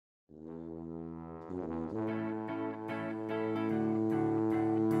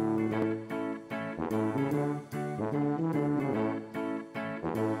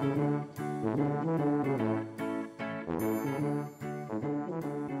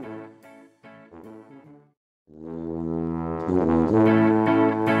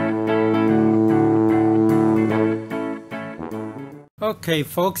Okay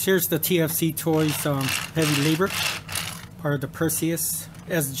folks, here's the TFC Toys heavy labor, part of the Perseus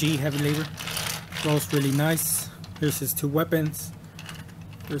SG heavy labor. Rolls really nice. Here's his two weapons.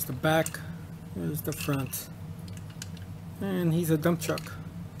 Here's the back, here's the front, and he's a dump truck.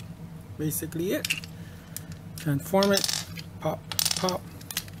 Basically it. Transform it, pop, pop,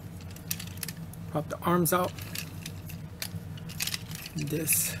 pop the arms out.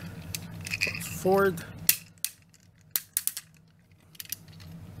 This goes forward.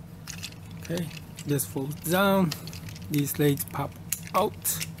 Okay, this folds down. These legs pop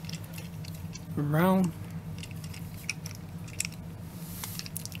out, around,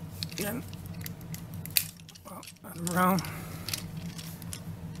 and around.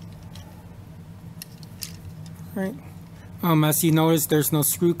 Right. As you notice, there's no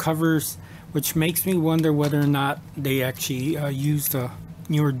screw covers, which makes me wonder whether or not they actually used a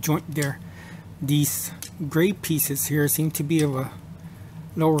newer joint there. These gray pieces here seem to be of a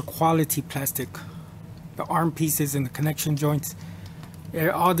lower quality plastic. The arm pieces and the connection joints,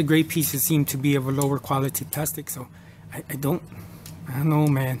 all the gray pieces seem to be of a lower quality plastic. So I don't know,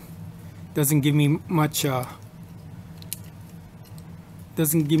 man. Doesn't give me much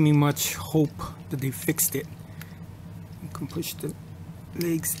hope that they fixed it. You can push the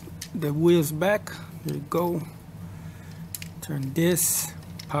legs, the wheels back. There you go. Turn this,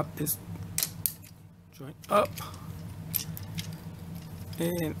 pop this joint up,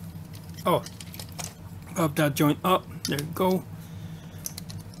 and pop that joint up. There you go.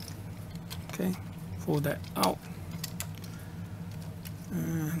 Okay, fold that out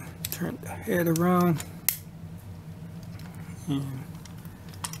and turn the head around, and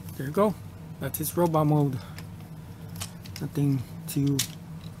there you go. That's his robot mode. Nothing to,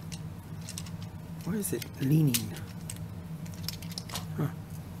 what is it, leaning? Huh.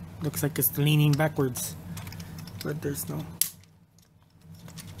 Looks like it's leaning backwards, but there's no.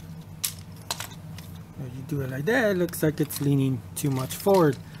 When you do it like that, it looks like it's leaning too much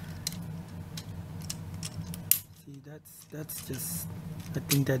forward. See, that's just, I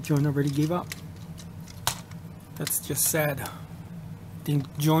think that joint already gave up. That's just sad. I think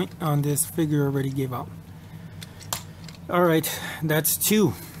joint on this figure already gave up. Alright, that's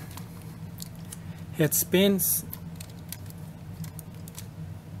two. Head spins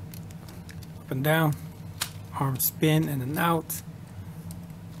up and down, arm spin in and out.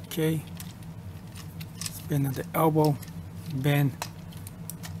 Okay, spin at the elbow, bend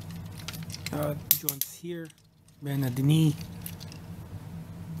joints here, bend at the knee.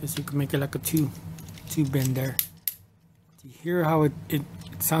 Guess you can make it like a two bend there. Do you hear how it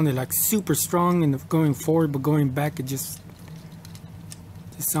sounded like super strong and going forward, but going back it just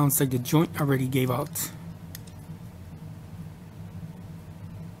sounds like the joint already gave out.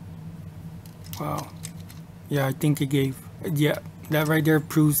 Wow. Yeah, I think it gave. Yeah, that right there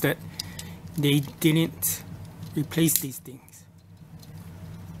proves that they didn't replace these things.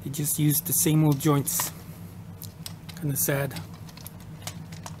 They just used the same old joints. Kind of sad.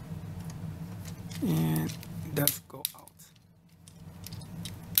 And it does go out.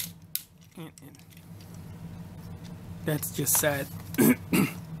 And that's just sad.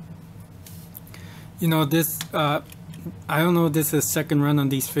 You know, this I don't know if this is a second run on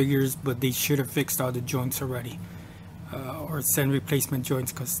these figures, but they should have fixed all the joints already, or send replacement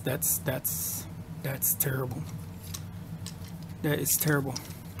joints, because that's terrible. That is terrible.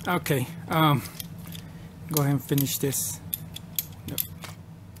 Okay, go ahead and finish this. Nope.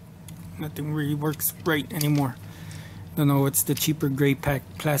 Nothing really works right anymore. Don't know, it's the cheaper gray pack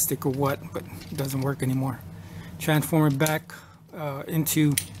plastic or what, but it doesn't work anymore. Transform it back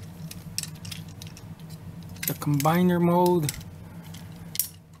into the combiner mode.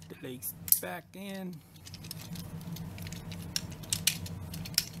 The legs back in.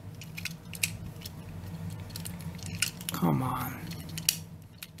 Come on.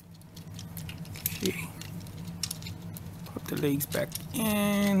 Okay. Put the legs back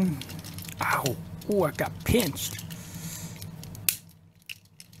in. Ow. Oh, I got pinched.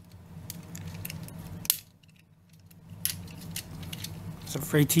 I was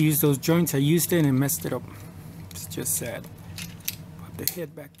afraid to use those joints. I used it and messed it up. It's just sad. Put the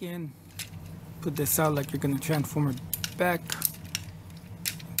head back in. Put this out like you're going to transform it back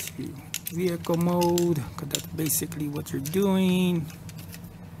into vehicle mode, because that's basically what you're doing.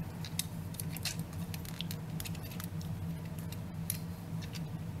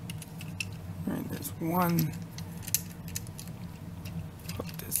 Alright, there's one.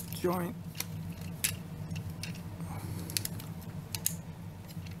 Put this joint.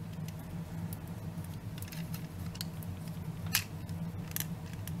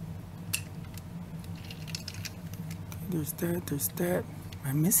 There's that, there's that. Am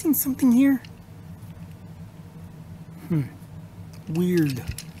I missing something here? Weird.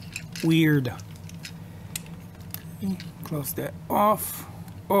 Weird. Okay, close that off.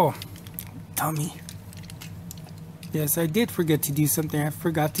 Oh, dummy. Yes, I did forget to do something. I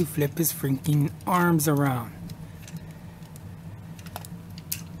forgot to flip his freaking arms around.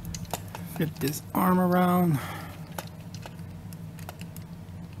 Flip this arm around.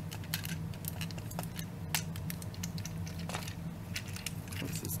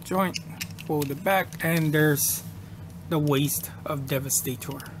 There's this joint. Fold it back, and there's the waist of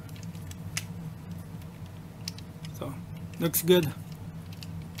Devastator. So, looks good.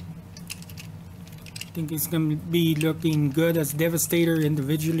 I think it's going to be looking good as Devastator.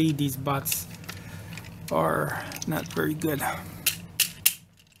 Individually, these bots are not very good.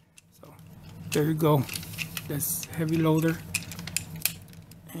 So, there you go. That's heavy loader.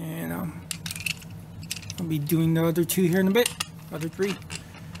 And I'll be doing the other two here in a bit. Other three.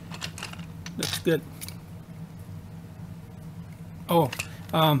 Looks good. Oh,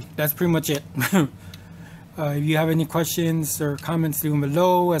 that's pretty much it. If you have any questions or comments, leave them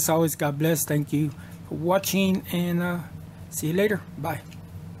below. As always, God bless. Thank you for watching, and see you later. Bye.